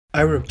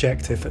Our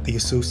objective at the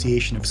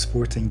Association of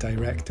Sporting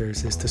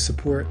Directors is to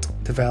support,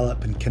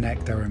 develop and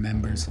connect our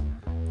members,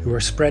 who are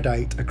spread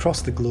out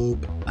across the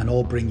globe and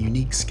all bring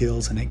unique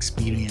skills and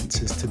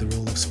experiences to the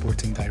role of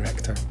sporting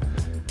director.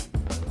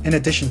 In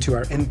addition to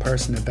our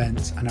in-person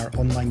events and our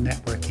online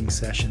networking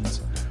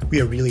sessions,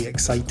 we are really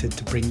excited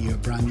to bring you a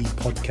brand new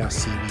podcast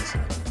series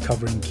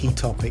covering key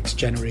topics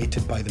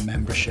generated by the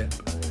membership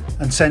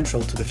and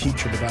central to the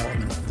future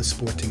development of the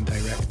sporting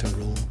director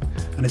role,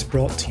 and is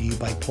brought to you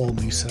by Paul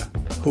Musa,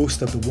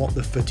 host of the What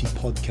the Footy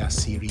podcast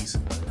series.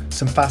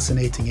 Some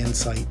fascinating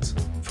insights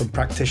from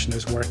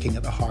practitioners working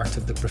at the heart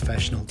of the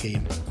professional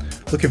game.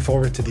 Looking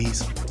forward to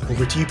these.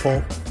 Over to you,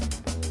 Paul.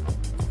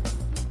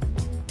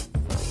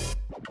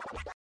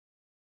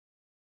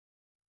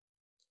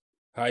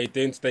 How are you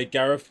doing today,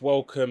 Gareth?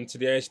 Welcome to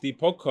the ASD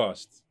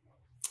podcast.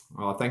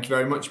 Oh, thank you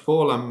very much,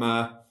 Paul. I'm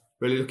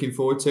really looking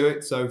forward to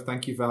it. So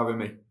thank you for having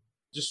me.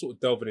 Just sort of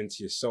delving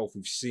into yourself,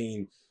 we've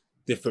seen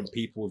different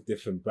people with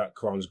different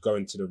backgrounds go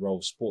into the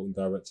role, sporting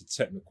director,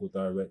 technical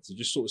director.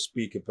 Just sort of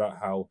speak about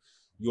how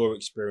your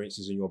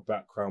experiences and your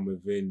background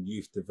within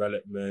youth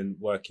development,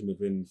 working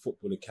within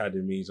football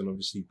academies, and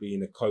obviously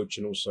being a coach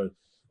and also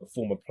a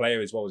former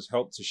player as well has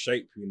helped to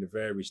shape you in the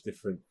various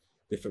different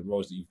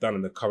roles that you've done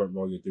and the current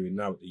role you're doing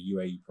now at the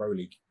UAE Pro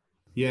League.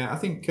 Yeah, I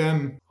think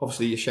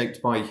obviously you're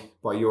shaped by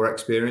your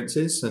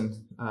experiences,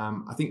 and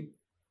I think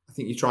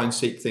you try and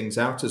seek things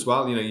out as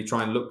well. You know, you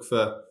try and look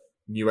for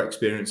new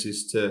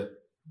experiences to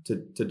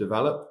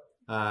develop.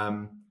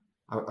 I've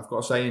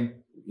got to say,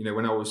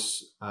 when I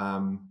was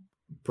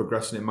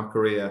progressing in my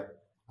career,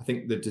 I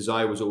think the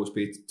desire was always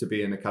to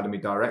be an academy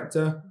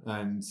director,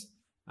 and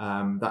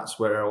that's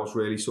where I was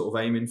really sort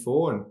of aiming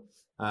for,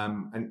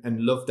 and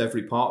loved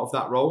every part of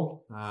that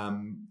role.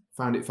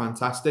 Found it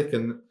fantastic,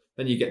 and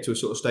then you get to a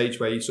sort of stage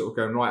where you sort of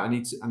going, right,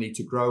 I need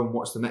to grow, and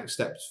what's the next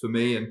steps for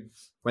me? And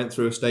went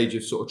through a stage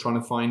of sort of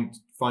trying to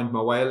find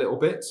my way a little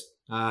bit.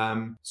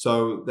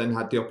 So then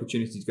had the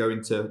opportunity to go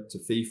into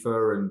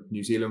FIFA and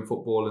New Zealand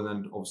football, and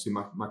then obviously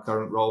my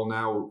current role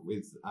now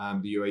with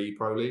the UAE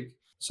Pro League.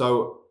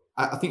 So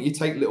I think you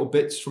take little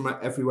bits from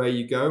everywhere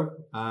you go,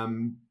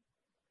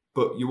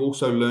 but you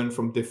also learn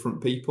from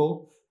different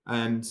people.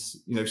 And,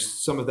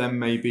 some of them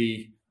may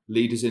be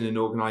leaders in an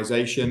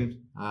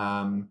organisation,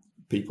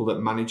 people that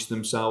manage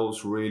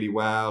themselves really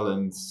well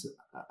and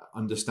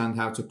understand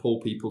how to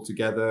pull people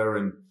together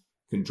and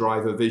can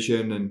drive a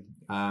vision, and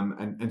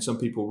some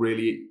people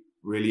really,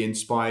 really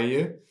inspire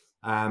you.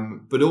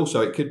 But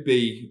also it could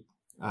be,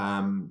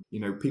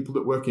 people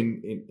that work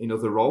in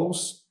other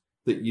roles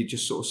that you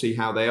just sort of see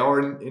how they are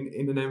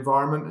in an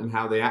environment and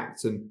how they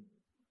act. And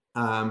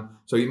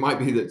so it might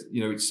be that,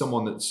 it's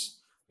someone that's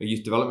a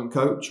youth development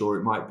coach, or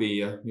it might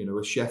be a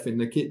chef in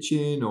the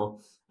kitchen, or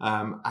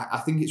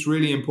I think it's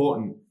really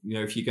important,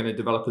 if you're going to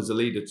develop as a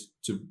leader,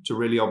 to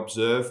really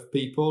observe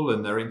people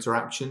and their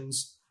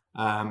interactions,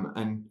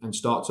 and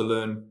start to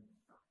learn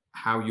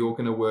how you're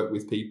going to work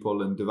with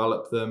people and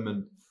develop them.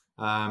 And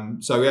I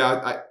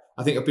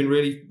think I've been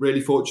really,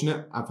 really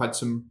fortunate. I've had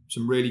some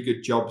really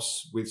good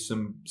jobs with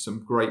some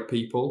great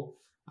people,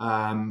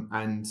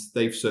 and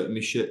they've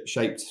certainly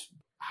shaped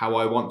how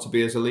I want to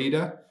be as a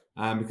leader.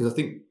 Because I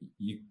think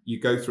you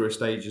go through a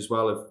stage as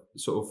well of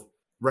sort of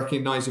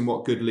recognizing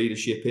what good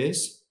leadership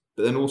is,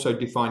 but then also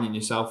defining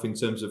yourself in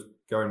terms of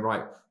going,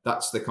 right,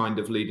 that's the kind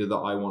of leader that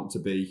I want to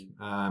be,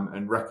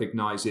 and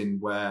recognizing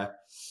where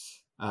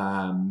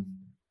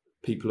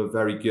people are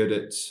very good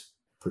at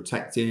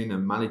protecting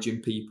and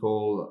managing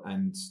people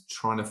and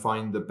trying to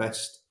find the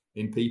best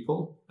in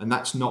people. And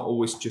that's not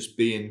always just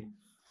being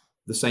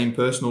the same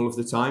person all of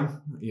the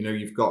time.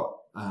 You've got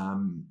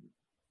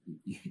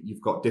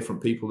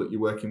different people that you're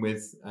working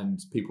with,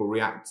 and people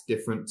react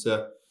different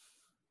to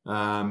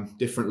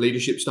different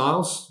leadership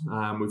styles.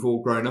 We've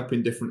all grown up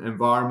in different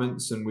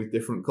environments and with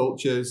different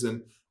cultures,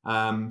 and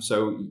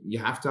so you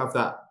have to have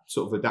that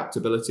sort of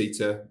adaptability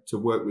to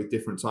work with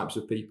different types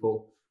of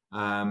people.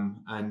 I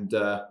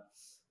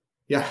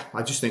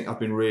just think I've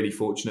been really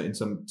fortunate in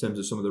terms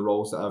of some of the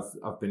roles that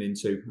I've been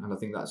into, and I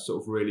think that's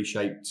sort of really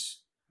shaped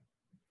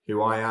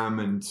who I am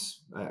and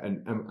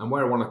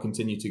where I want to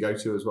continue to go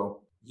to as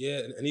well.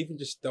 Yeah, and even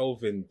just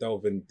delving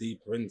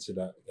deeper into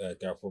that,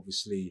 Gareth,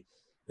 obviously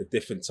the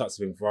different types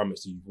of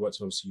environments that you've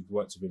worked in. Obviously, you've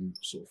worked within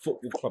sort of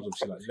football clubs,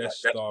 obviously like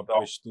Leicester,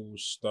 Bristol,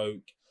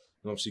 Stoke,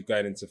 and obviously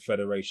going into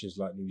federations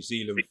like New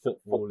Zealand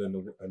football and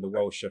the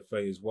Welsh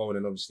FA as well, and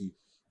then obviously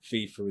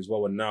FIFA as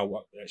well, and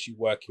now actually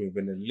working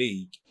within a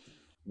league.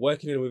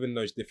 Working within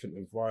those different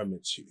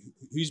environments,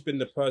 who's been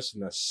the person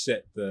that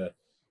set the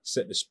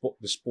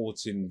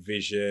sporting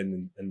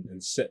vision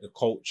and set the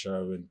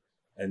culture,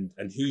 and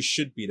who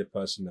should be the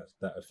person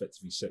that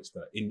effectively sets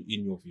that in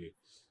your view?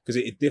 Because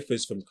it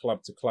differs from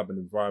club to club and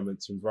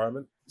environment to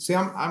environment. See,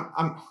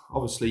 I'm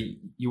obviously,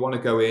 you want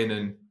to go in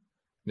and,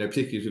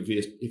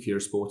 particularly if you're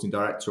a sporting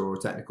director or a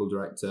technical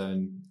director,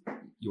 and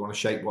you want to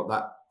shape what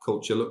that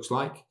culture looks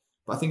like.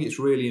 But I think it's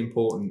really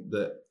important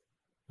that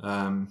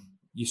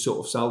you sort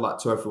of sell that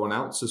to everyone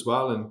else as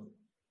well, and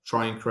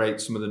try and create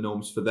some of the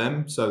norms for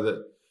them, so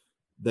that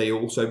they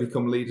also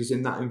become leaders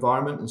in that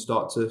environment and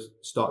start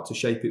to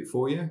shape it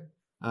for you.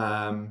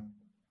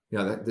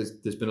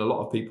 There's been a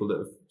lot of people that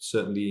have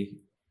certainly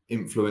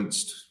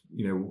influenced,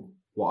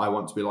 what I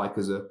want to be like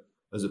as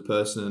a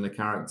person and a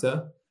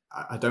character.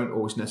 I don't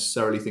always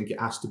necessarily think it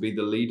has to be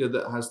the leader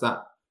that has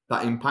that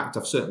impact.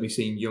 I've certainly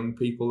seen young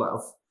people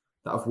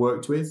that I've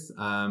worked with.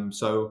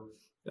 So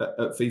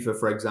at FIFA,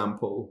 for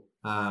example,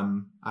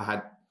 I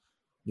had,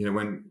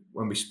 when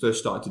we first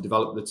started to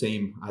develop the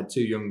team, I had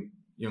two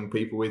young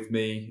people with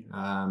me,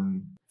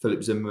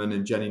 Philip Zimmerman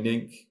and Jenny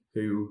Nink,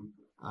 who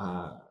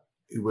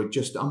were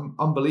just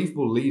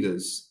unbelievable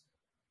leaders,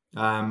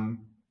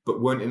 but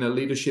weren't in a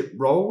leadership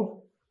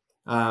role.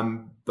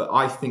 But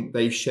I think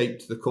they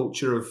shaped the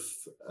culture of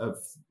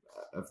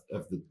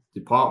the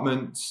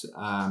department,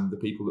 the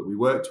people that we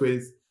worked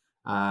with.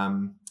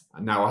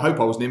 Now, I hope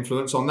I was an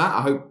influence on that.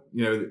 I hope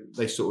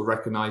they sort of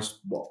recognised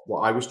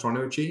what I was trying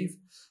to achieve.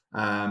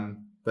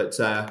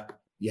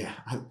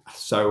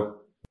 So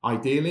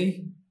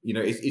ideally,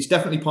 it's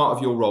definitely part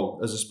of your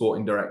role as a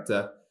sporting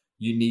director.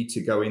 You need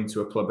to go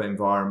into a club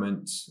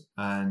environment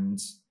and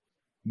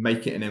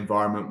make it an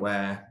environment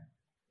where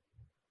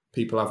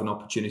people have an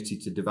opportunity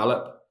to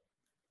develop,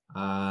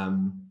 a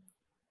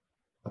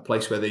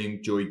place where they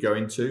enjoy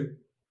going to.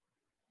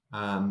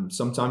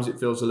 Sometimes it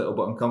feels a little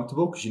bit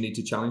uncomfortable because you need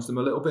to challenge them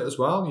a little bit as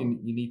well.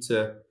 You need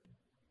to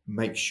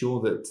make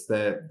sure that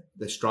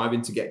they're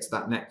striving to get to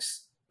that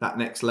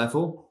next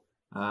level.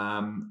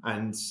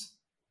 And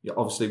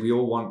obviously we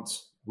all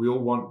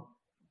want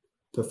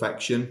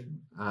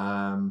perfection,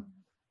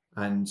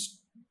 and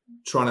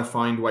trying to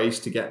find ways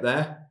to get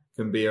there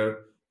can be a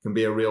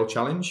real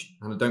challenge.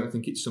 And I don't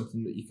think it's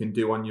something that you can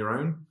do on your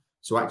own.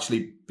 So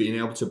actually being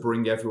able to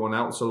bring everyone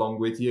else along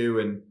with you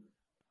and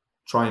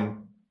try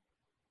and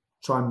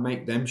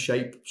make them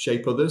shape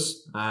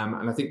others.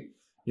 And I think,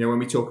 when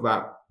we talk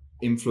about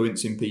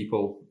influencing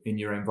people in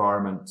your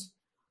environment,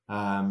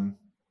 I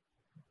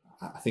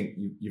think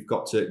you've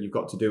got to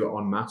do it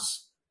en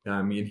masse.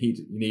 You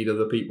need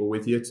other people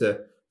with you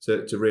to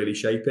really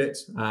shape it.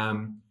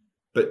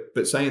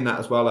 But saying that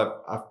as well,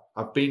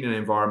 I've been in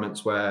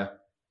environments where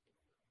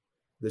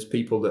there's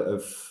people that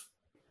have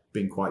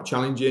been quite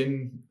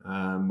challenging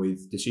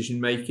with decision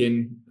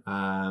making,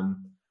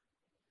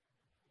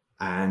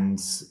 and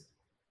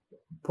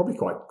probably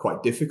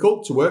quite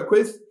difficult to work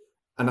with.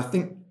 And I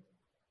think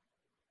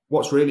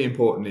what's really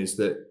important is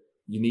that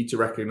you need to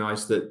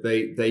recognise that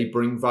they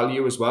bring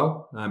value as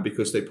well,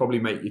 because they probably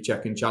make you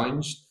check and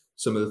challenge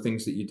some of the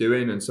things that you're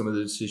doing and some of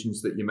the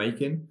decisions that you're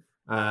making.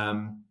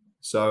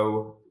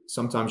 So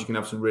sometimes you can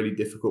have some really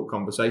difficult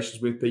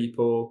conversations with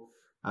people,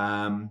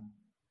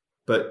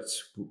 but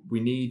we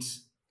need.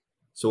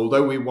 So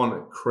although we want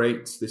to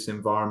create this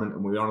environment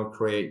and we want to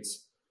create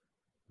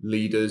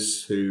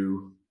leaders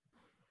who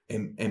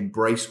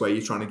embrace where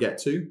you're trying to get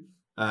to,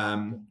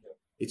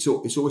 it's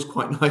always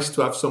quite nice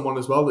to have someone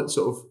as well that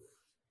sort of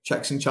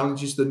checks and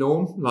challenges the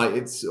norm,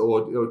 like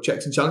or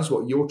checks and challenges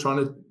what you're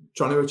trying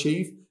to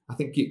achieve. I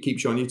think it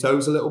keeps you on your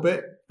toes a little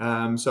bit.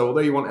 So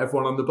although you want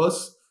everyone on the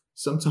bus,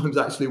 sometimes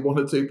actually one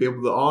or two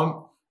people that aren't,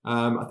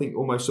 I think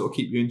almost sort of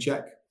keep you in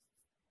check.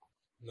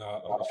 No,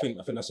 I think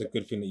that's a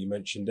good thing that you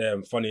mentioned there.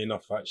 And funny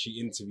enough, I actually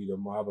interviewed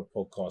on my other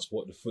podcast,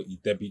 What the Footy,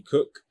 Debbie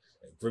Cook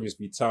at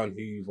Grimsby Town,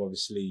 who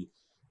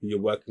you're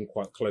working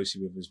quite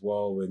closely with as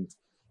well.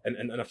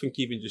 And I think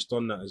even just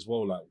on that as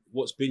well, like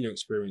what's been your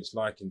experience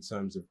like in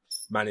terms of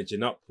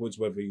managing upwards,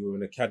 whether you were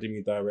an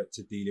academy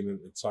director dealing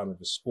with at the time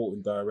of a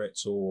sporting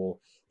director, or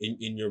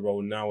in your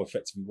role now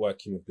effectively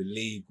working with the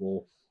league,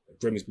 or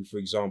Grimsby, for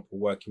example,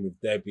 working with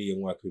Debbie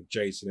and working with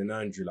Jason and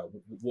Andrew? Like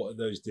what are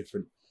those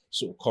different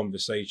sort of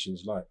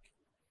conversations like?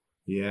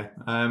 Yeah.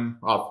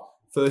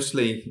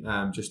 Firstly,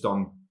 just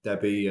on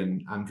Debbie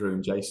and Andrew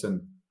and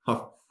Jason,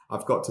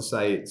 I've got to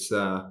say it's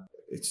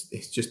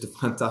just a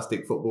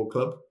fantastic football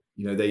club.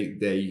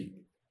 They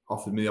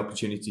offered me the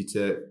opportunity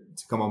to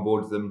come on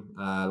board with them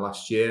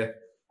last year,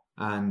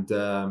 and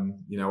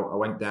I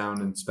went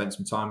down and spent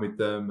some time with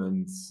them,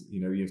 and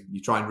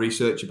you try and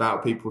research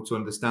about people to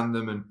understand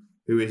them and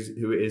who it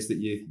is that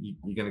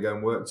you're going to go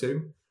and work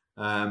to.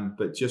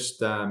 But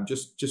just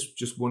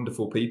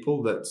wonderful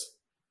people that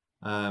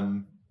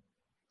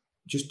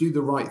just do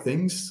the right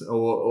things,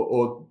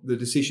 or the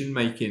decision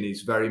making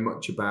is very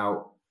much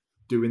about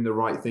doing the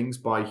right things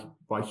by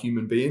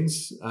human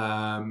beings,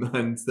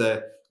 and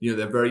they're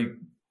very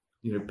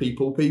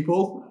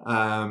people,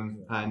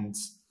 and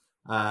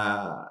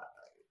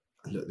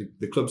look,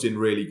 the club's in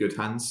really good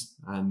hands,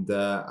 and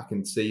I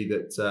can see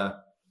that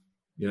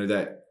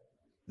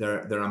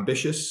they're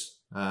ambitious.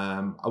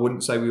 I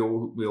wouldn't say we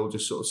all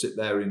just sort of sit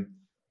there in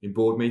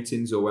board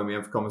meetings or when we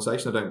have a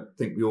conversation. I don't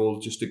think we all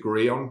just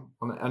agree on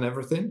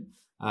everything.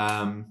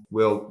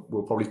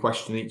 We'll probably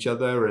question each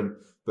other,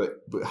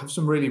 but have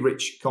some really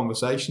rich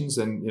conversations.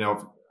 And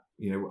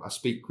I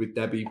speak with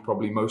Debbie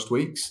probably most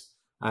weeks,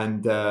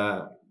 and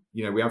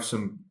we have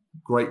some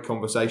great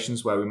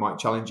conversations where we might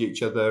challenge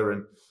each other,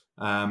 and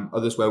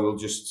others where we'll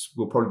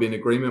probably be in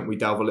agreement. We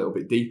delve a little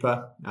bit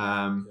deeper.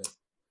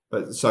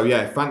 But so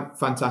yeah,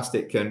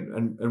 fantastic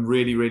and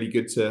really really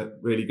good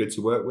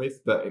to work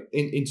with. But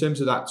in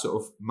terms of that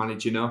sort of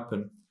managing up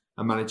and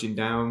managing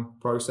down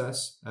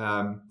process,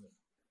 I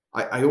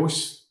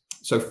always,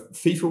 so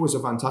FIFA was a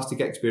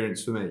fantastic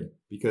experience for me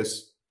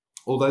because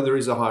although there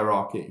is a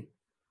hierarchy,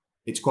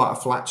 it's quite a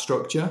flat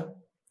structure.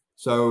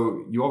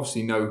 So you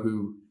obviously know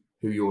who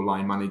your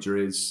line manager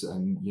is,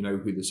 and you know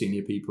who the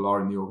senior people are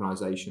in the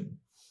organisation.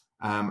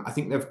 I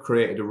think they've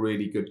created a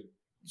really good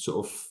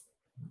sort of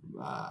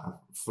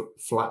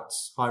flat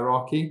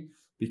hierarchy,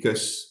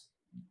 because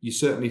you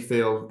certainly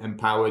feel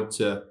empowered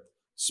to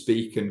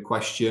speak and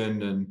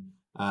question, and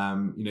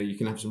you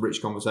can have some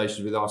rich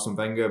conversations with Arsene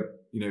Wenger.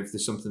 If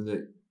there's something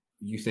that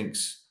you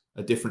think's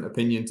a different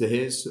opinion to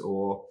his,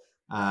 or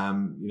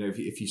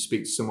if you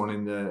speak to someone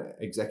in the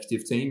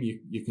executive team,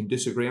 you can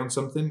disagree on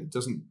something. It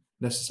doesn't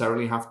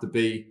necessarily have to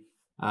be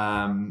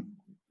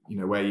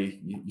where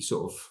you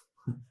sort of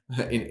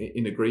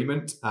in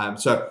agreement.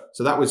 So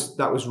that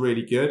was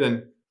really good,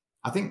 and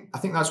I think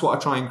that's what I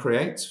try and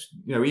create.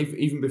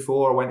 Even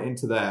before I went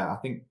into there, I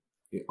think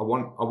I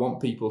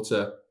want people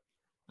to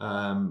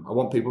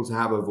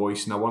have a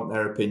voice, and I want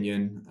their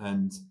opinion,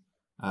 and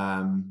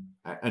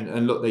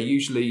look, they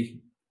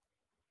usually,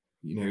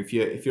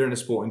 if you're in a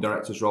sporting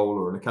director's role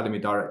or an academy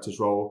director's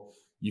role,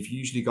 you've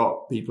usually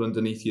got people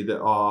underneath you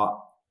that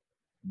are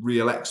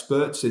real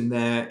experts in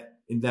their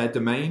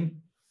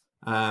domain,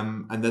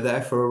 and they're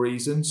there for a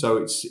reason. So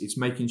it's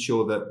making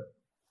sure that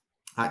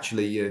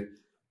actually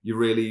you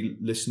really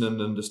listen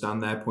and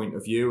understand their point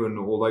of view, and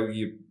although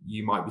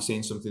you might be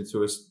seeing something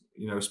through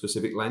a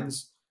specific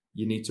lens,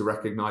 you need to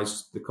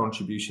recognize the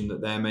contribution that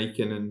they're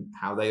making and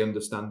how they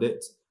understand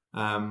it.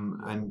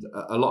 And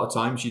a lot of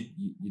times you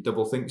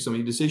double think some of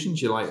your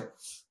decisions. You're like,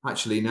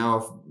 actually,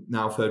 now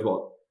I've heard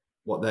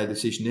what their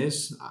decision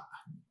is,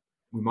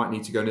 we might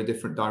need to go in a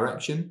different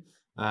direction.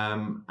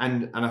 And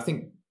I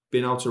think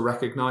being able to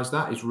recognize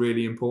that is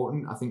really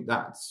important. I think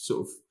that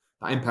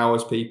that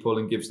empowers people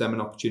and gives them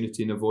an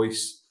opportunity and a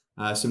voice,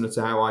 similar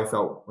to how I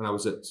felt when I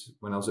was at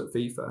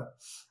FIFA.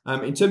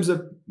 In terms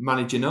of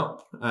managing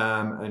up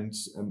and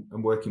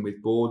working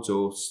with boards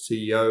or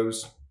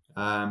CEOs,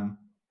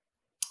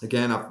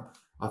 again,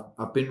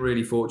 I've been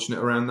really fortunate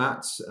around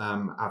that.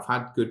 I've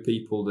had good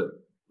people that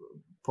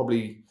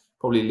probably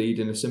lead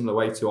in a similar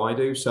way to I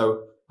do.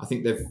 So I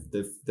think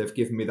they've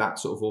given me that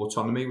sort of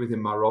autonomy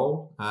within my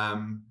role.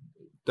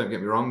 Don't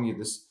get me wrong,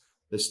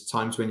 there's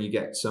times when you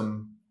get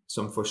some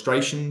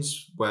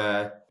frustrations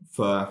where,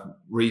 for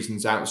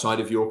reasons outside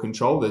of your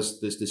control, there's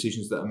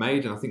decisions that are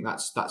made, and I think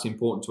that's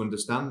important to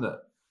understand, that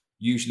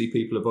usually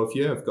people above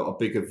you have got a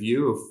bigger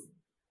view of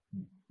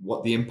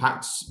what the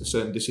impacts a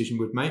certain decision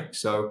would make.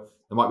 So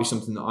there might be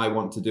something that I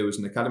want to do as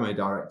an academy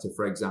director,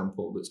 for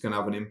example, that's going to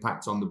have an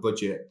impact on the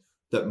budget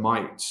that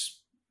might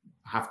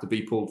have to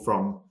be pulled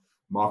from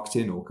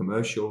marketing or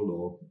commercial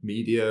or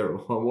media or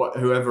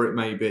whoever it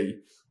may be.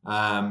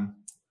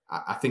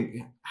 I think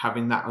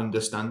having that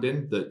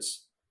understanding that,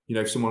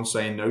 if someone's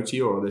saying no to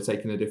you or they're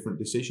taking a different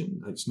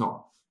decision, it's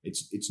not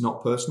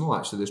personal.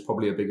 Actually, there's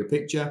probably a bigger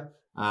picture.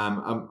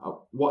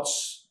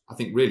 What's, I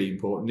think, really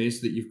important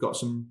is that you've got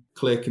some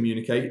clear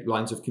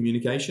lines of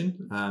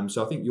communication.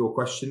 So I think your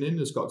questioning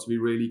has got to be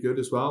really good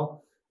as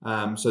well,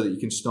 so that you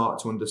can start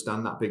to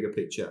understand that bigger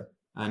picture.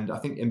 And I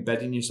think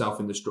embedding yourself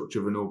in the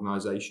structure of an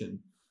organisation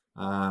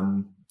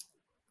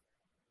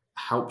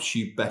helps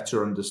you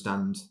better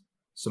understand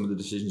some of the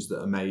decisions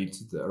that are made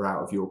that are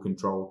out of your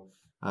control.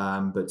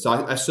 But so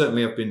I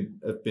certainly have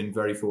been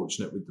very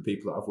fortunate with the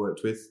people that I've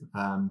worked with.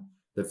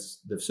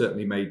 They've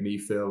certainly made me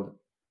feel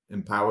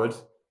empowered.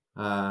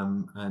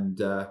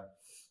 Look,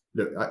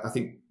 I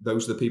think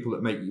those are the people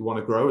that make you want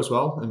to grow as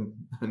well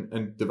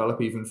and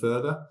develop even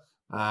further.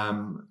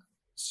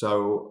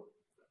 So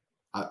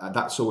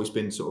that's always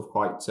been sort of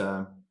quite,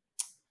 I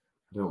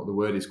don't know what the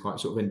word is, quite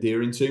sort of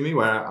endearing to me,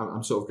 where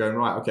I'm sort of going,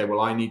 right, okay, well,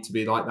 I need to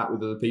be like that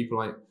with other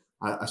people.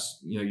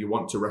 You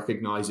want to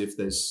recognise if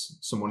there's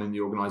someone in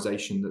the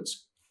organisation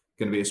that's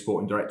going to be a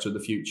sporting director of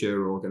the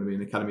future or going to be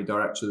an academy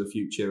director of the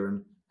future,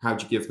 and how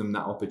do you give them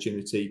that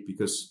opportunity?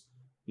 Because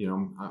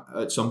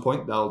at some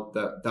point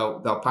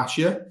they'll pass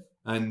you,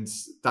 and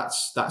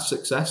that's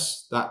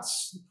success.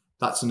 That's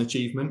an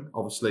achievement.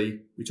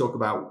 Obviously, we talk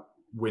about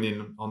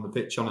winning on the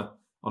pitch on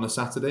a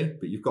Saturday,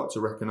 but you've got to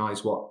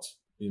recognise what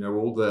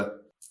all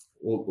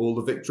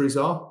the victories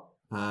are.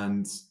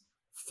 And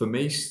for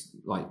me,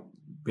 like,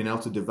 being able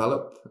to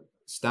develop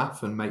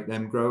staff and make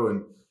them grow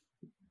and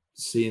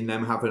seeing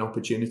them having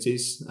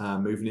opportunities,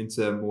 moving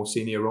into more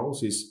senior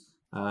roles is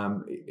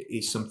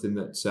something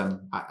that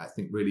I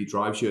think really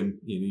drives you, and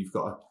you've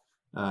got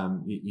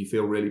you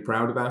feel really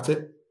proud about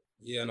it.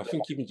 Yeah, and I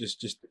think even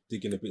just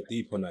digging a bit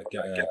deeper on that,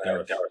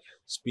 Gareth,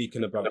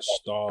 speaking about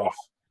staff,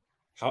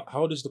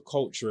 how does the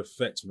culture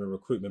affect, from a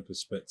recruitment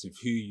perspective,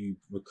 who you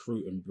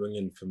recruit and bring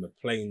in from a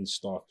playing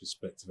staff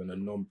perspective and a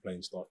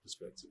non-playing staff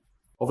perspective?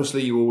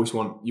 Obviously, you always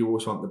want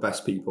the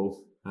best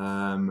people,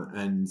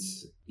 and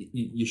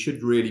you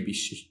should really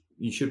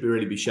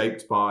be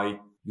shaped by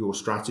your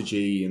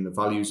strategy and the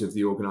values of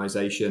the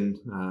organization,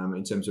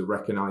 in terms of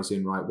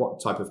recognizing, right,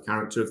 what type of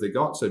character have they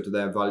got? So do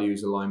their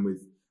values align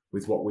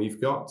with what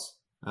we've got?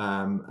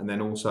 And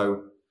then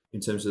also in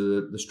terms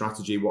of the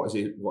strategy, what is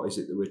it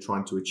that we're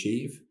trying to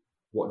achieve?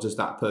 What does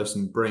that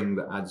person bring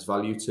that adds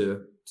value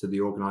to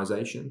the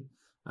organization?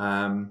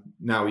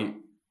 Now,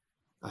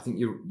 I think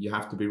you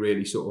have to be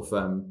really sort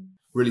of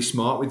really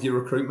smart with your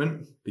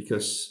recruitment,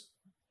 because,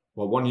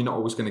 well, one, you're not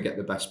always going to get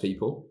the best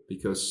people,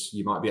 because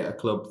you might be at a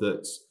club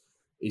that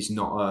is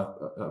not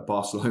a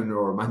Barcelona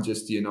or a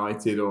Manchester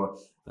United, or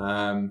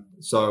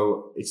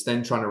so it's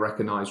then trying to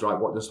recognise, right,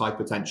 what does high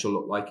potential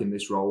look like in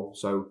this role?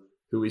 So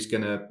who is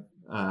going to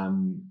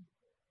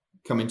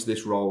come into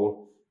this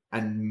role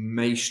and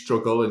may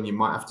struggle, and you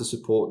might have to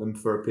support them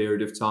for a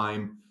period of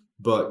time,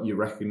 but you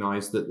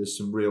recognise that there's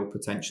some real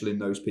potential in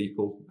those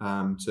people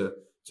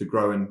to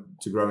grow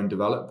and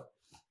develop.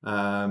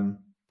 And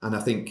I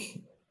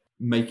think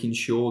making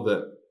sure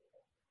that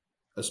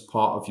as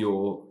part of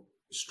your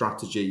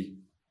strategy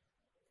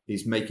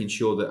is making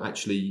sure that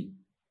actually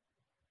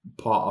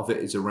part of it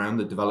is around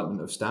the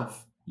development of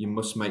staff. You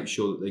must make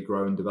sure that they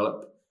grow and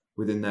develop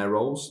within their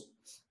roles.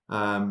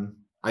 I'm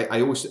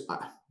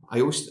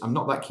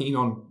not that keen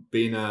on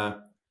being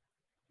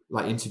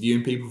like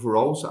interviewing people for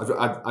roles.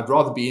 I'd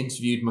rather be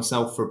interviewed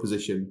myself for a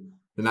position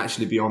than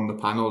actually be on the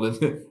panel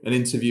and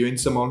interviewing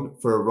someone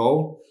for a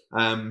role.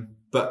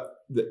 But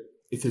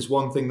if there's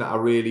one thing that I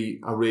really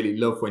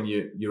love when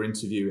you're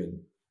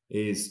interviewing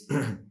is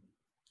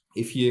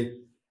if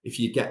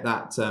you get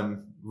that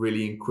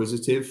really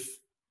inquisitive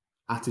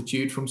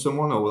attitude from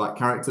someone, or that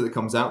character that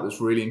comes out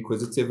that's really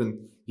inquisitive,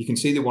 and you can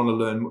see they want to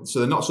learn. So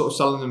they're not sort of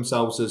selling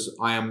themselves as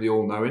I am the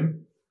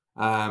all-knowing.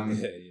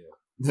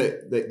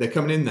 They're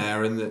coming in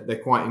there and they're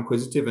quite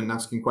inquisitive and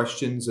asking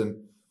questions,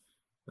 and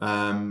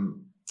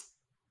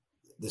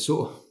they're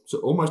sort of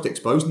almost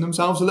exposing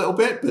themselves a little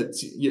bit.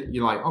 But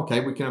you're like,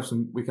 okay, we can have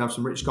some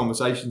rich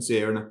conversations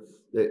here, and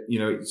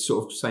it's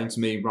sort of saying to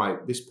me,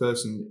 right, this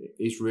person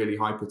is really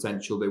high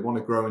potential. They want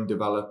to grow and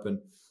develop, and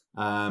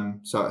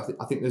so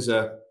I think there's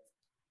a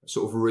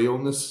sort of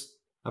realness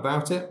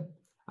about it.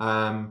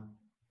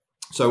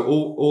 So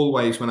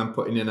always when I'm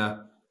putting in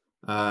a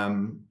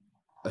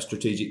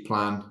strategic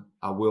plan,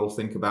 I will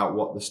think about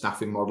what the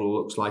staffing model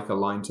looks like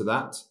aligned to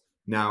that.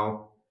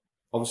 Now,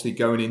 obviously,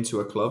 going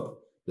into a club,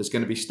 there's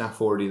going to be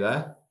staff already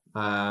there,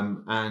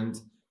 and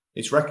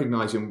it's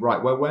recognizing,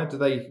 right, well, where do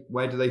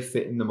they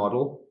fit in the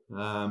model?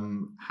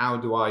 How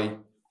do I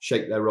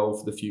shape their role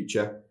for the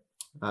future?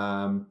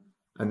 And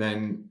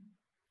then,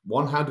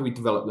 one, how do we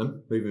develop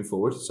them moving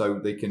forward so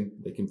they can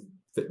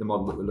fit the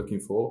model that we're looking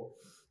for?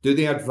 Do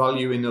they add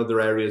value in other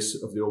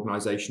areas of the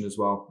organisation as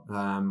well?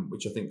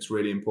 Which I think is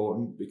really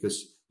important,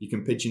 because you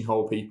can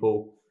pigeonhole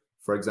people.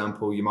 For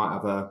example, you might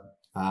have a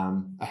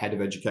head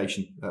of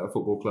education at a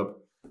football club,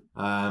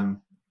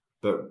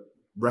 but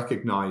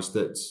recognise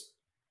that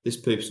this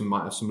person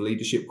might have some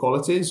leadership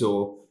qualities,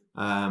 or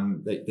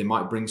they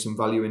might bring some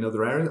value in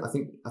other areas. I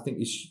think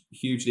it's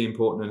hugely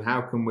important. And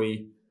how can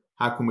we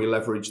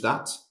leverage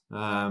that?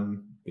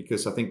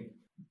 Because I think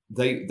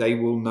they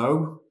will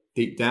know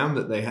deep down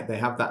that they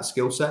have that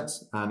skill set,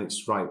 and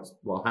it's right.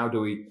 Well, how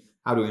do we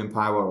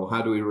empower, or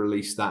how do we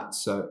release that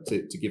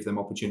to give them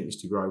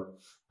opportunities to grow?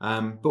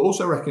 But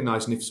also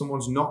recognizing if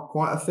someone's not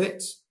quite a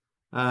fit,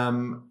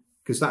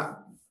 because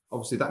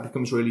that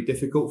becomes really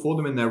difficult for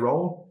them in their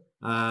role.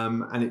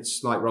 And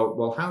it's like,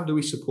 well, how do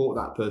we support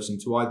that person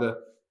to either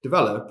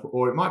develop,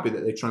 or it might be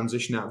that they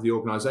transition out of the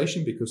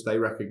organization because they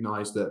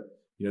recognize that,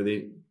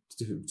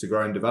 to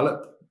grow and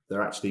develop,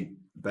 they're actually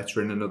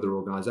better in another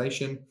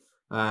organization.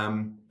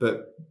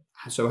 But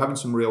so having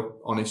some real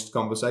honest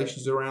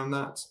conversations around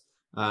that,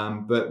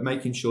 but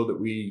making sure that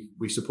we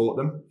support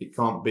them. It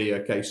can't be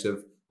a case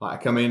of like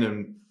I come in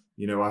and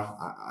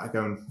I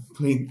go and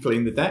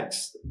clean the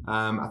decks.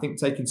 I think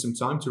taking some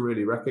time to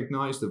really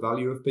recognise the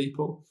value of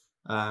people.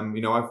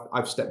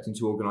 I've stepped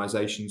into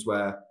organisations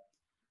where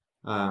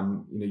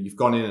you've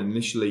gone in and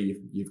initially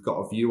you've got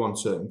a view on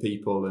certain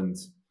people, and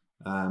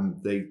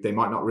they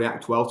might not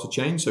react well to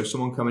change. So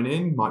someone coming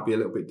in might be a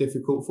little bit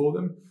difficult for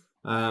them.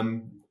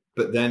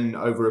 But then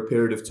over a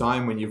period of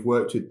time, when you've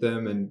worked with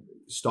them and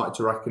started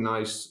to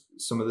recognise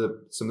some of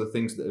the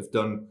things that have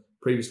done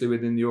previously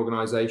within the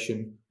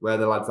organisation, where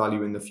they'll add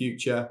value in the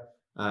future,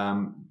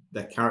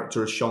 their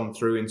character has shone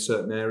through in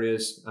certain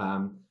areas.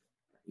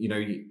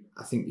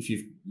 I think if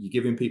you're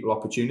giving people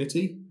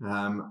opportunity,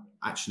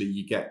 actually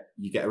you get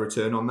a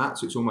return on that.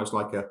 So it's almost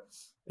like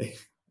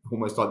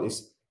almost like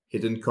this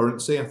hidden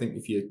currency. I think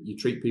if you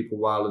treat people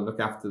well and look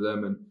after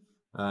them and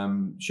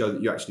show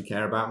that you actually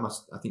care about them,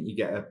 I think you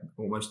get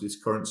almost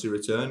this currency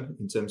return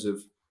in terms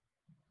of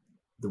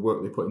the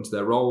work they put into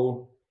their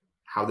role,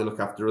 how they look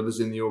after others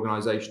in the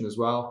organisation as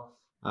well.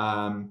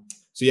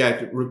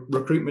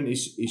 Recruitment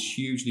is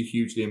hugely,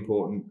 hugely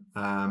important.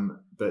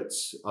 But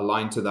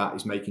aligned to that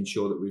is making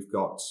sure that we've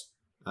got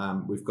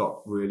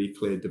really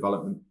clear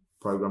development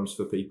programs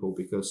for people,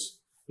 because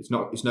it's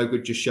no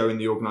good just showing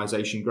the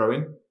organisation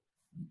growing.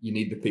 You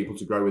need the people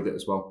to grow with it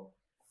as well.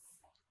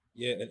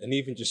 Yeah, and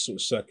even just sort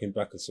of circling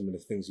back on some of the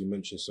things you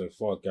mentioned so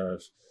far,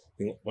 Gareth. I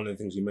think one of the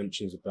things you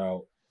mentioned is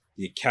about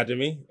the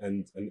academy,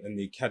 and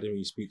the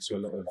academy speaks to a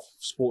lot of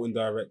sporting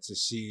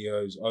directors,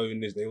 CEOs,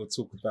 owners. They all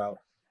talk about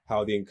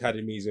how the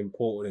academy is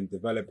important in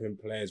developing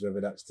players,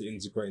 whether that's to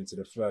integrate into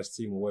the first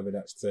team or whether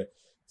that's to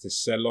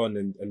sell on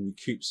and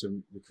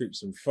recruit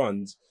some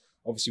funds.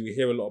 Obviously, we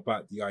hear a lot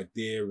about the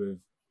idea of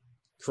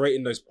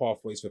creating those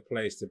pathways for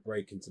players to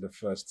break into the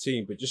first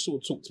team, but just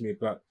sort of talk to me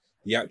about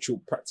the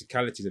actual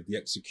practicalities of the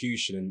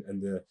execution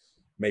and the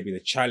maybe the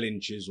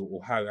challenges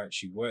or how it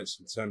actually works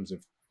in terms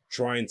of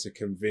trying to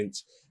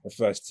convince a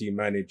first team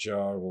manager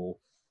or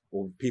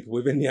people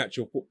within the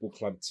actual football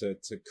club to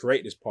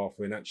create this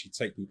pathway and actually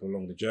take people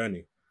along the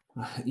journey.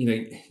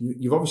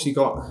 You've obviously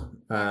got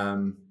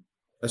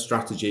a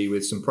strategy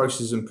with some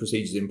processes and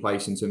procedures in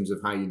place in terms of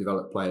how you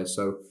develop players.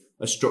 So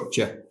a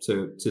structure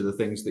to the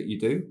things that you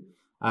do.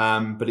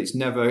 But it's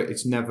never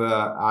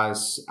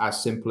as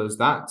simple as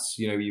that.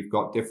 You've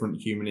got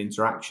different human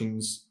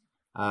interactions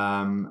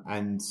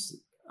and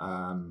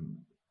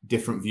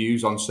different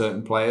views on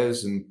certain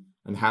players and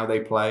how they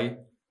play.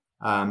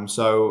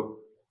 So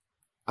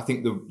I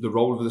think the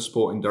role of the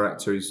sporting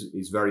director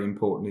is very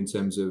important in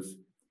terms of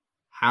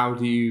how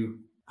do you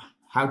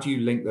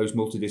link those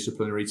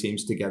multidisciplinary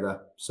teams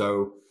together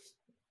so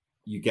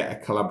you get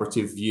a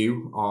collaborative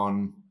view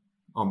on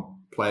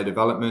player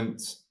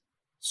development,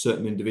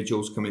 certain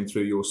individuals coming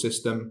through your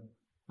system,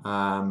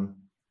 and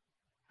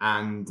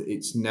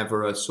it's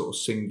never a sort of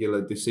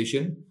singular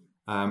decision.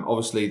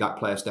 Obviously, that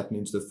player stepping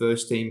into the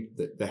first team,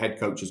 the head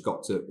coach has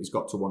got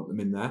to want them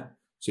in there.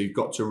 So you've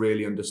got to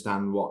really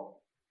understand what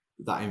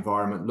that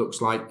environment looks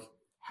like.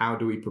 How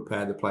do we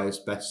prepare the players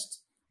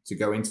best to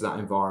go into that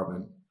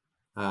environment?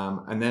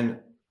 And then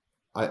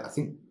I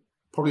think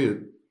probably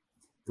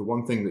the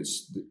one thing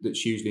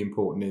that's hugely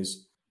important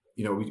is,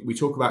 we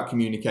talk about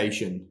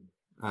communication.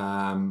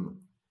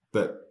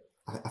 But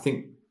I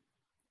think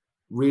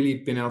really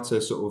being able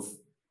to sort of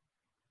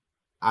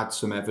add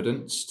some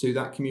evidence to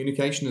that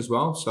communication as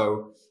well.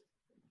 So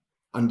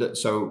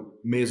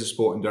me as a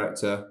sporting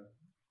director,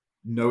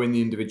 knowing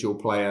the individual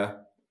player,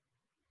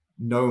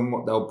 knowing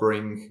what they'll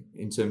bring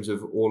in terms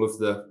of all of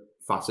the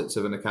facets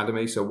of an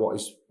academy. So what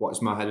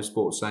is my head of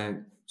sports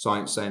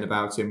science saying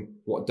about him?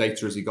 What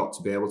data has he got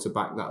to be able to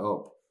back that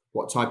up?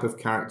 What type of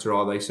character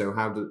are they? So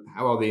how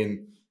are they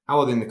in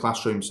the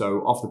classroom? So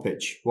off the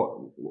pitch,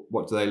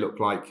 what do they look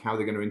like? How are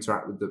they going to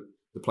interact with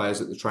the players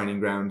at the training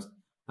ground?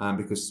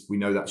 Because we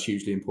know that's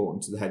hugely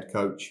important to the head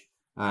coach.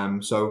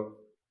 So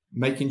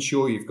making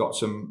sure you've got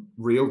some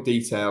real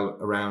detail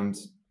around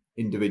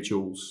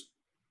individuals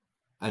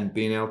and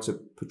being able to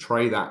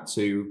portray that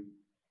to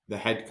the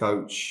head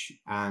coach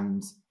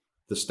and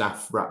the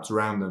staff wrapped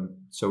around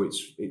them. So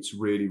it's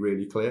really,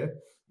 really clear.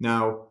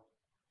 Now,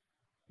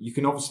 you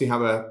can obviously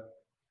have a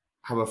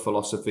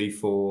philosophy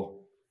for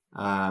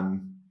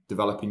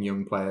developing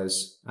young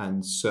players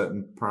and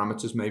certain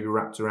parameters maybe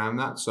wrapped around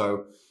that.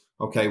 So,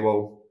 okay,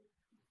 well,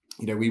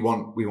 we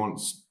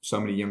want so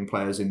many young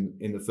players in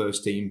the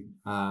first team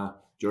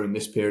during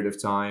this period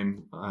of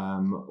time,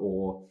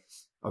 or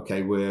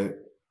okay, we're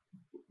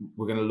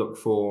going to look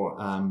for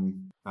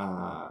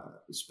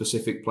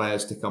specific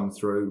players to come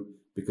through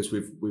because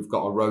we've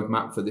got a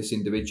roadmap for this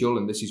individual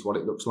and this is what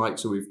it looks like.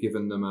 So we've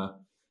given them a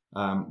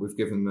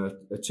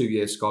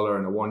 2-year scholar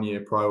and a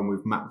 1-year pro, and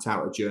we've mapped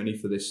out a journey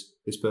for this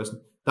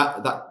person.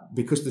 That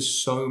because there's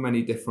so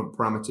many different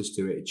parameters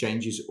to it, it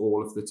changes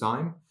all of the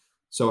time.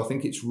 So I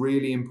think it's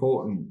really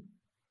important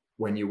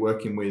when you're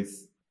working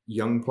with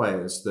young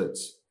players that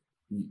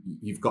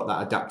you've got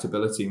that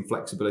adaptability and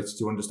flexibility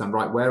to understand,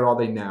 right, where are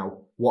they now?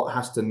 What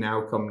has to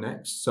now come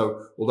next?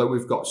 So although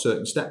we've got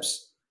certain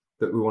steps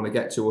that we want to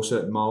get to or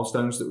certain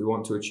milestones that we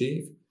want to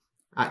achieve,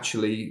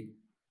 actually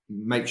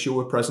make sure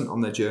we're present on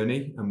their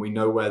journey and we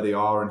know where they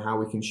are and how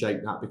we can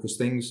shape that, because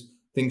things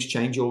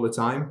change all the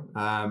time.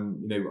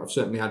 I've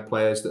certainly had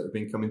players that have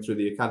been coming through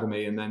the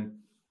academy and then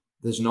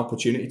there's an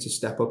opportunity to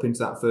step up into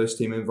that first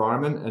team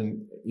environment,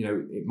 and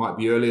it might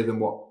be earlier than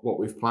what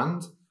we've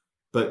planned,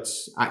 but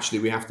actually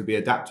we have to be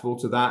adaptable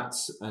to that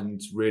and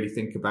really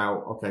think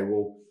about, okay,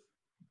 well,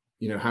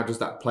 how does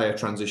that player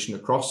transition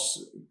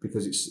across?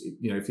 Because it's,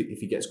 if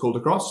he gets called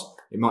across,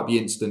 it might be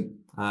instant.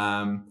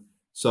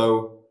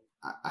 So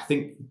I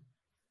think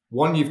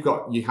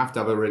you have to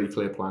have a really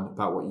clear plan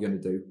about what you're going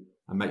to do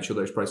and make sure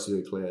those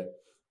processes are clear.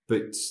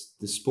 But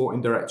the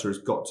sporting director has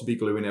got to be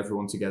gluing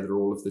everyone together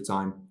all of the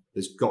time.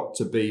 There's got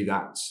to be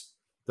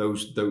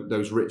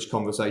those rich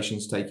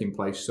conversations taking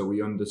place so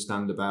we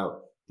understand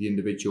about the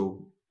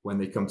individual when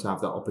they come to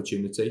have that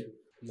opportunity.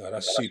 No,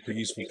 that's super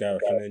useful,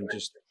 Gareth. And then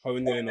just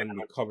honing in on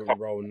your current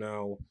role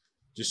now,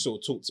 just sort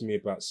of talk to me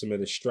about some of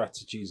the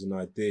strategies and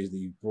ideas that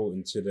you've brought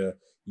into the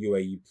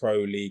UAE Pro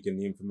League and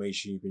the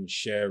information you've been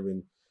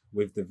sharing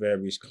with the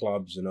various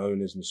clubs and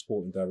owners and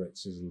sporting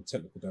directors and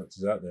technical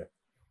directors out there.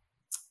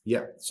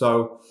 Yeah.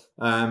 So,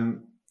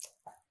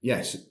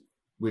 yes,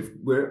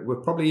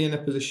 we're probably in a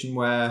position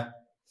where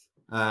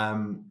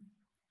I've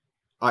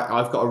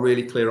got a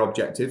really clear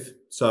objective.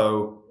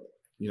 So,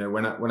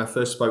 when I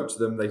first spoke to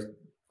them,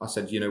 I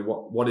said,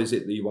 what is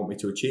it that you want me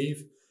to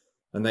achieve?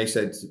 And they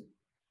said,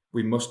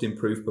 we must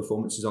improve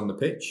performances on the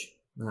pitch.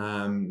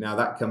 Now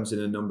that comes in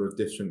a number of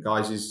different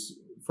guises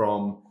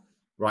from,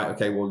 right,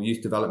 okay, well,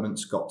 youth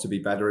development's got to be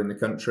better in the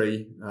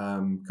country.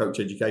 Coach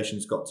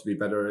education's got to be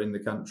better in the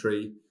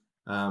country.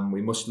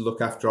 We must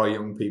look after our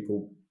young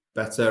people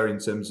better in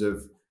terms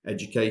of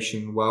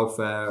education,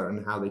 welfare,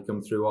 and how they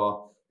come through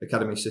our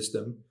academy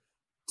system.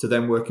 To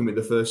then working with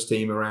the first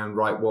team around,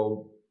 right,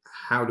 well,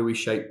 how do we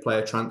shape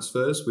player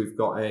transfers? We've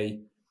got a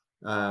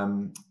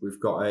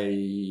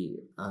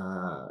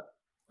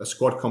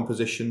squad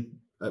composition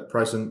at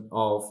present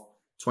of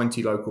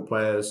 20 local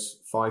players,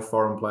 5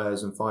 foreign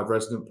players, and 5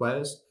 resident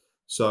players.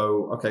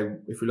 So, okay,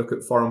 if we look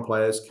at foreign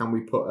players, can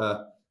we put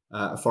a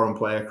foreign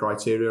player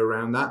criteria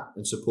around that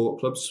and support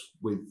clubs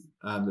with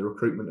the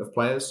recruitment of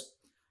players?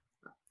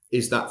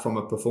 Is that from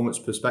a performance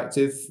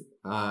perspective?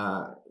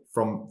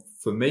 For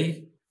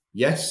me,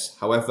 yes.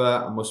 However,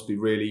 I must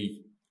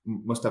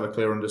have a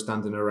clear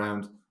understanding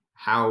around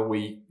how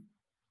we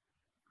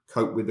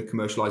cope with the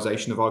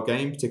commercialisation of our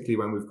game, particularly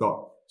when we've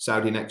got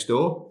Saudi next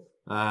door.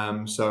 I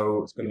was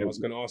going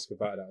to ask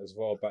about that as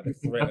well, about the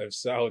threat of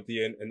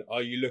Saudi, and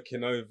are you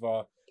looking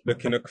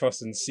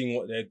across and seeing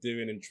what they're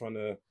doing and trying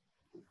to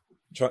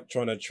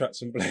attract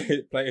some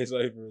players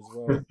over as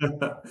well?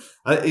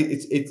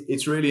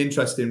 It's really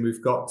interesting.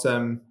 We've got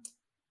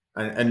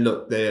and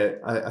look,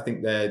 I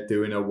think they're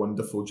doing a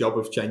wonderful job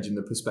of changing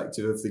the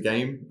perspective of the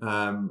game.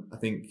 I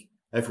think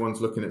everyone's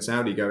looking at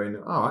Saudi going,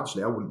 oh,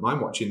 actually, I wouldn't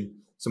mind watching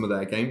some of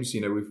their games.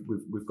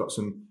 We've got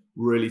some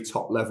really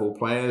top level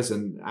players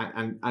and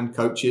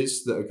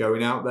coaches that are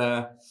going out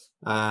there.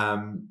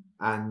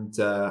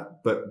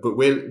 But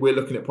we're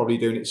looking at probably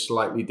doing it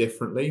slightly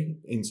differently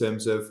in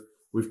terms of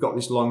we've got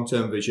this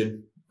long-term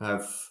vision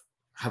of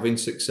having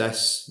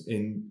success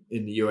in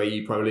the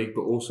UAE Pro League,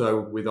 but also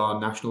with our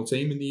national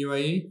team in the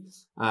UAE.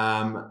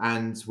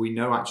 And we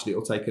know actually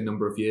it'll take a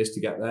number of years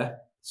to get there.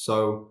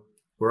 So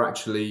we're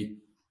actually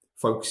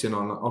focusing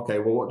on, okay,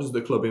 well, what does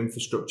the club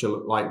infrastructure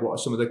look like? What are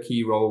some of the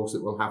key roles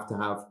that we'll have to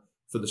have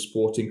for the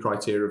sporting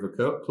criteria of a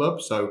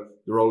club? So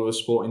the role of a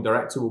sporting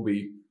director will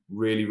be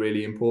really,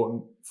 really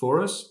important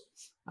for us.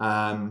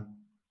 And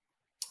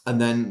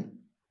then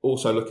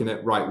also looking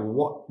at, right,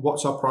 well,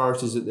 what's our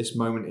priorities at this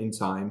moment in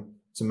time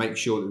to make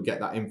sure that we get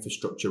that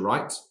infrastructure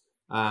right?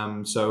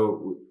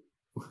 So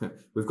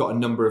we've got a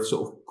number of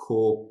sort of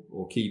core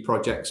or key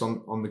projects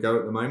on the go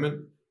at the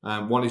moment.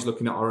 One is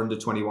looking at our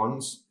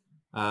under-21s,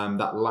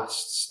 that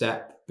last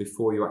step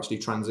before you actually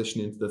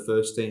transition into the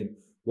first team.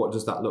 What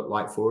does that look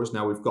like for us?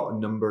 Now, we've got a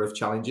number of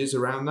challenges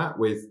around that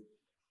with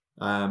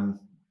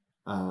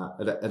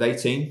at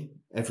 18,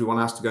 everyone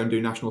has to go and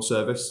do national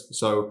service.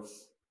 So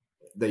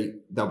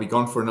they'll be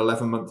gone for an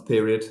 11-month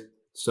period.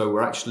 So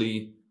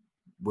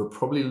we're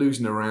probably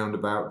losing around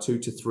about 2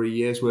 to 3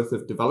 years worth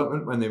of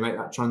development when they make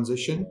that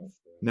transition.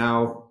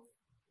 Now,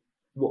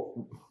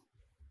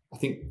 I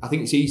think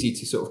it's easy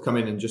to sort of come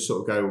in and just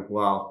sort of go,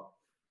 wow,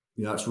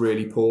 that's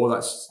really poor.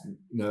 That's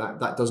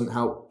that doesn't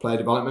help player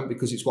development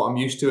because it's what I'm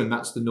used to and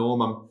that's the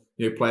norm.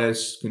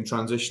 Players can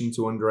transition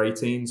to under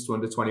 18s to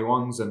under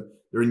 21s and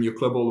they're in your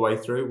club all the way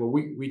through. Well,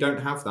 we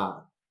don't have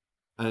that,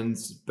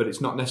 but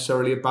it's not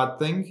necessarily a bad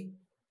thing.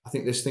 I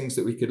think there's things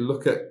that we could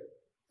look at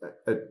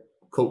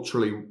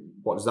culturally.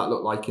 What does that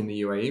look like in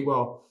the UAE?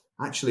 Well,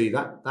 actually,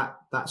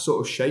 that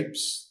sort of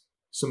shapes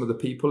some of the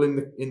people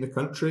in the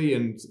country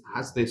and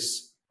has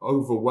this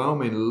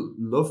overwhelming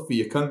love for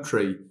your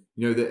country.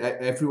 That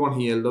everyone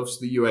here loves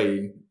the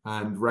UAE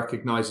and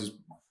recognises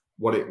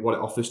what it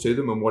offers to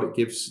them and what it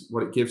gives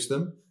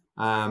them.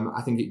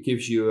 I think it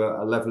gives you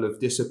a level of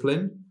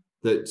discipline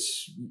that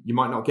you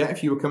might not get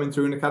if you were coming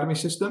through an academy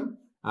system.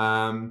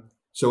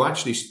 So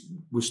actually,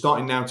 we're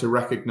starting now to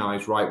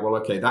recognise, right, well,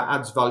 okay, that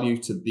adds value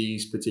to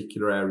these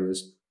particular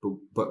areas,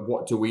 but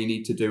what do we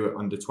need to do at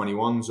under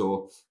 21s?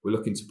 Or we're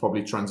looking to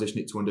probably transition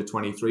it to under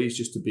 23s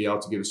just to be able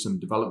to give us some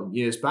development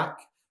years back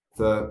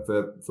for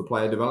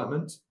player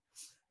development.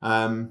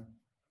 And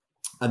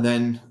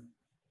then,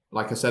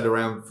 like I said,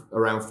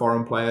 around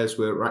foreign players,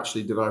 we're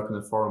actually developing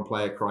a foreign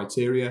player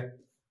criteria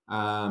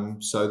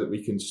so that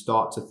we can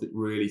start to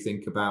really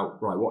think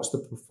about, right, what's the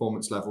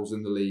performance levels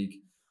in the league?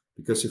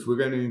 Because if we're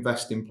going to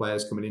invest in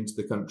players coming into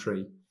the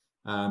country,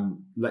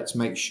 let's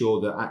make sure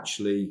that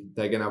actually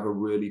they're going to have a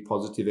really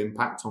positive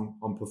impact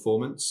on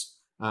performance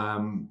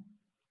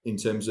in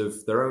terms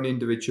of their own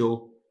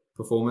individual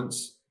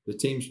performance, the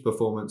team's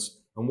performance,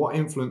 and what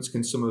influence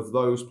can some of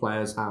those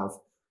players have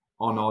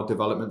on our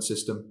development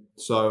system.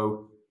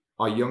 So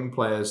our young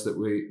players that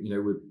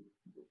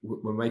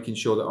we're making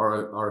sure that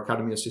our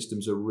academy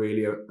systems are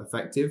really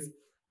effective.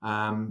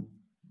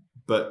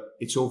 But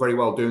it's all very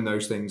well doing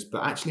those things,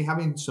 but actually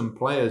having some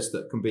players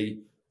that can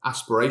be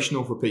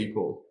aspirational for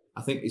people,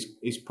 I think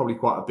is probably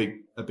quite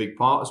a big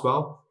part as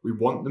well. We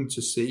want them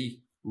to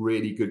see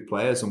really good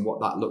players and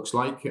what that looks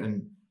like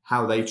and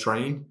how they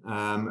train.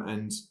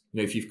 And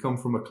if you've come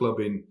from a club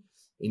in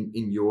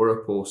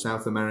Europe or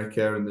South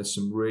America and there's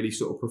some really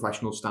sort of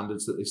professional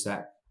standards that they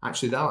set,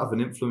 actually they'll have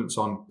an influence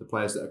on the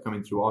players that are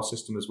coming through our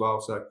system as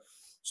well. So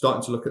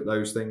starting to look at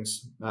those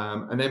things.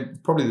 And then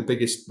probably the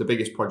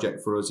biggest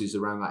project for us is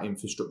around that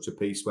infrastructure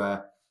piece,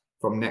 where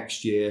from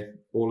next year,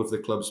 all of the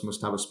clubs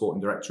must have a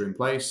sporting director in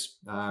place.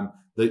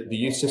 The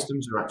youth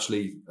systems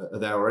are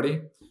there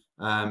already.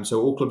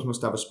 So all clubs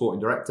must have a sporting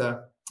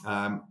director,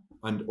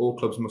 and all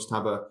clubs must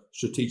have a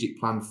strategic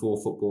plan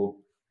for football.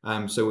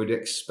 So we'd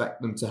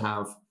expect them to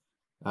have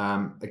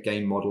a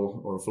game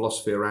model or a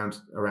philosophy around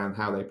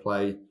how they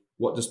play.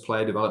 What does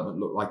player development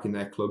look like in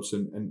their clubs,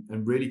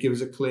 and really give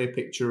us a clear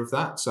picture of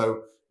that.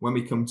 So when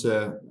we come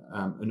to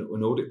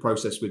an audit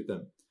process with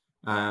them,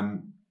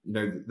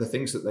 the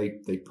things that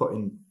they put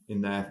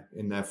in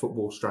their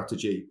football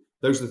strategy,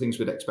 those are the things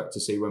we'd expect to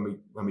see when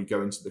we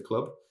go into the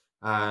club.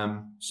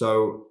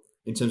 So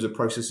in terms of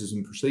processes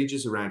and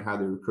procedures around how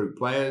they recruit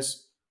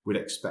players, we'd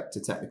expect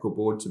a technical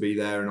board to be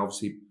there, and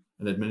obviously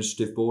an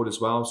administrative board as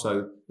well.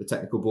 So the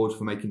technical board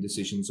for making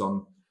decisions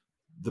on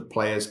the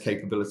players'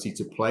 capability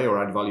to play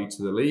or add value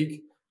to the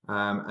league,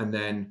 and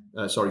then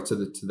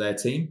to their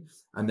team,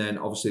 and then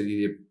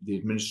obviously the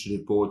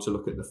administrative board to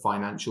look at the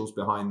financials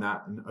behind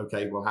that, and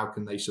okay, well, how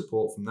can they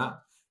support from that?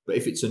 But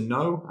if it's a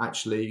no,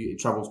 actually it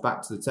travels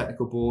back to the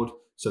technical board,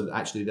 so that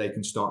actually they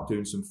can start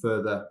doing some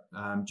further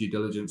due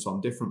diligence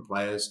on different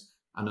players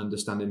and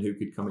understanding who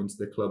could come into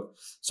the club.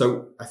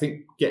 So I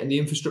think getting the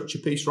infrastructure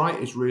piece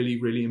right is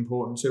really, really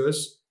important to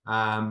us,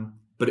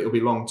 but it'll be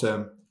long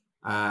term.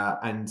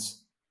 And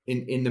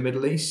in the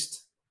Middle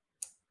East,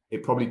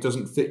 it probably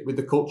doesn't fit with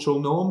the cultural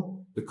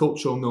norm. The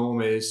cultural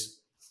norm is,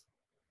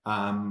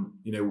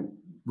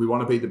 we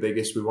want to be the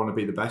biggest, we want to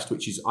be the best,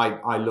 which is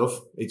I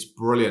love. It's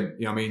brilliant.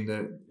 In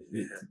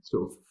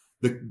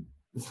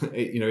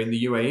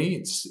the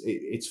UAE,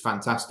 it's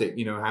fantastic.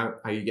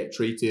 How you get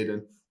treated,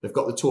 and they've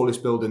got the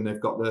tallest building, they've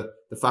got the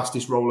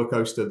fastest roller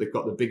coaster, they've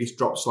got the biggest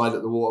drop slide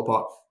at the water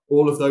park,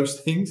 all of those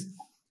things.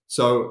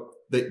 So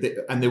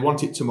they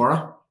want it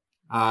tomorrow.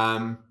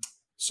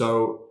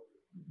 So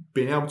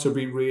being able to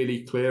be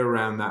really clear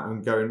around that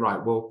and going,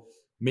 right, well,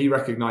 me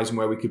recognizing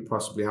where we could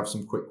possibly have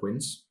some quick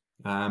wins,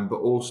 but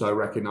also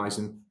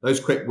recognizing those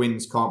quick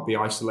wins can't be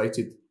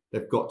isolated.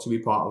 They've got to be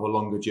part of a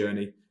longer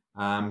journey.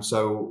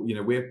 So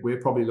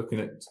we're probably looking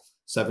at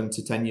 7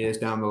 to 10 years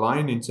down the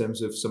line in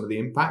terms of some of the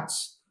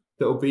impacts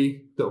that'll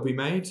be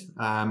made.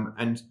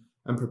 And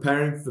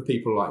preparing for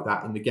people like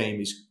that in the game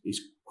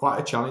is quite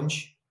a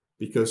challenge,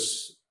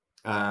 because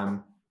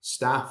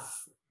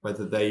staff,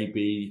 whether they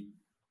be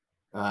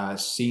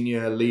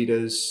senior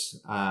leaders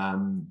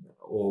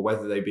or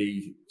whether they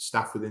be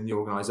staff within the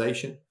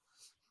organisation,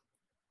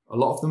 a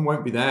lot of them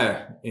won't be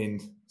there in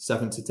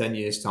 7 to 10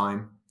 years'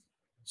 time.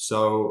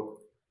 So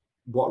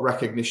what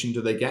recognition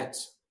do they get?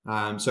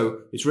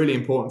 So it's really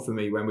important for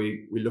me when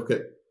we look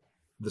at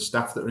the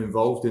staff that are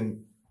involved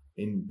in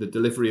the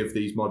delivery of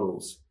these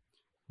models,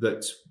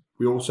 that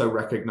we also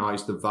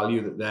recognise the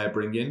value that they're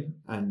bringing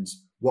and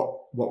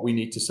what we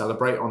need to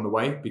celebrate on the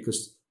way,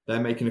 because they're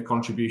making a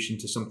contribution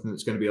to something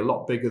that's going to be a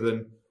lot bigger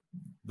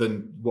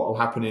than what will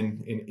happen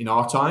in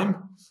our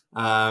time.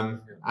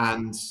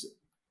 And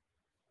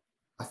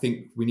I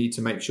think we need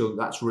to make sure that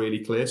that's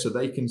really clear, so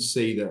they can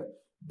see that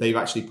they've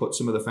actually put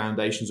some of the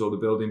foundations or the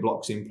building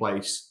blocks in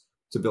place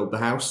to build the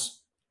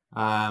house.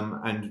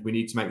 And we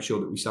need to make sure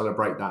that we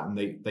celebrate that and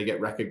they get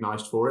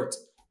recognised for it.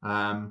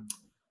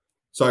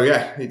 So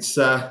yeah, it's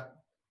a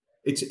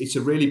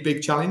really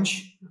big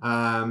challenge,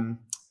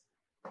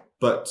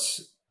 but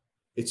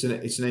it's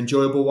an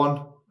enjoyable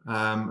one.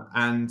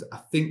 And I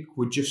think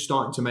we're just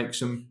starting to make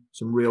some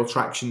real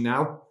traction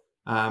now.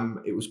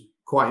 It was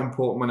quite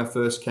important when I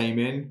first came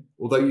in,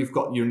 although you've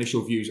got your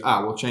initial views,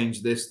 we'll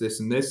change this,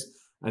 and this.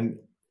 And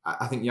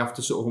I think you have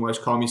to sort of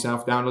almost calm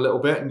yourself down a little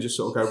bit and just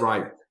sort of go,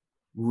 right,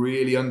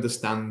 really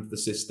understand the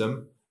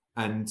system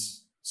and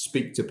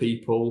speak to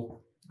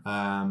people,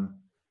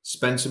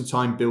 spend some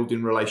time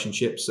building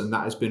relationships. And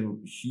that has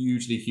been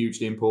hugely,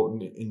 hugely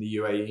important in the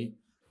UAE.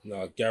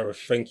 No, Gareth,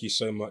 thank you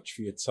so much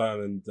for your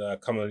time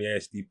and coming on the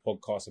ASD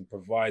podcast and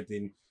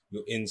providing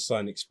your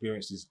insight and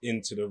experiences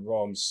into the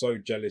role. I'm so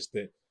jealous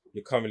that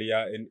you're currently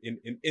out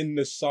in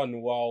the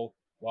sun while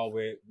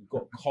we've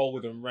got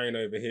cold and rain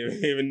over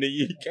here in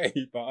the UK.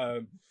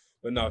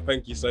 But no,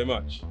 thank you so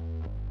much.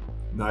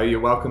 No, you're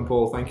welcome,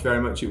 Paul. Thank you very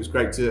much. It was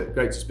great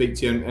to speak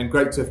to you and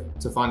great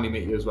to finally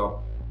meet you as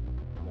well.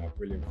 No,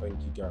 brilliant.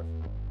 Thank you, Gareth.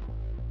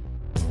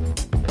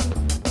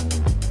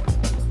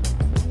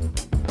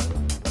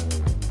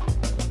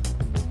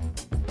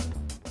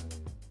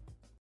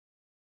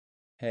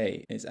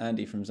 Hey, it's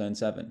Andy from Zone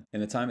 7. In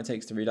the time it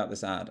takes to read out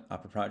this ad, our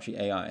proprietary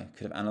AI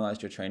could have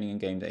analysed your training and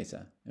game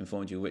data,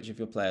 informed you which of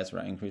your players were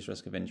at increased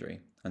risk of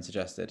injury, and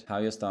suggested how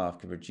your staff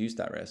could reduce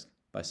that risk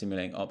by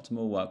simulating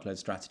optimal workload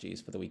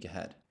strategies for the week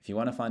ahead. If you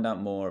want to find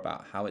out more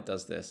about how it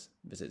does this,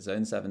 visit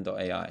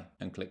zone7.ai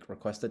and click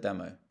Request a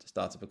Demo to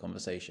start up a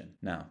conversation.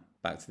 Now,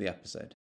 back to the episode.